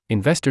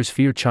Investors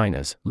fear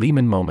China's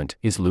Lehman moment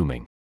is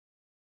looming.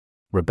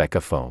 Rebecca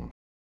Fong.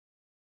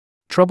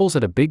 Troubles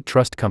at a big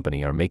trust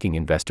company are making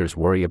investors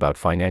worry about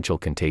financial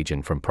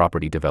contagion from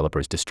property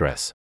developers'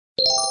 distress.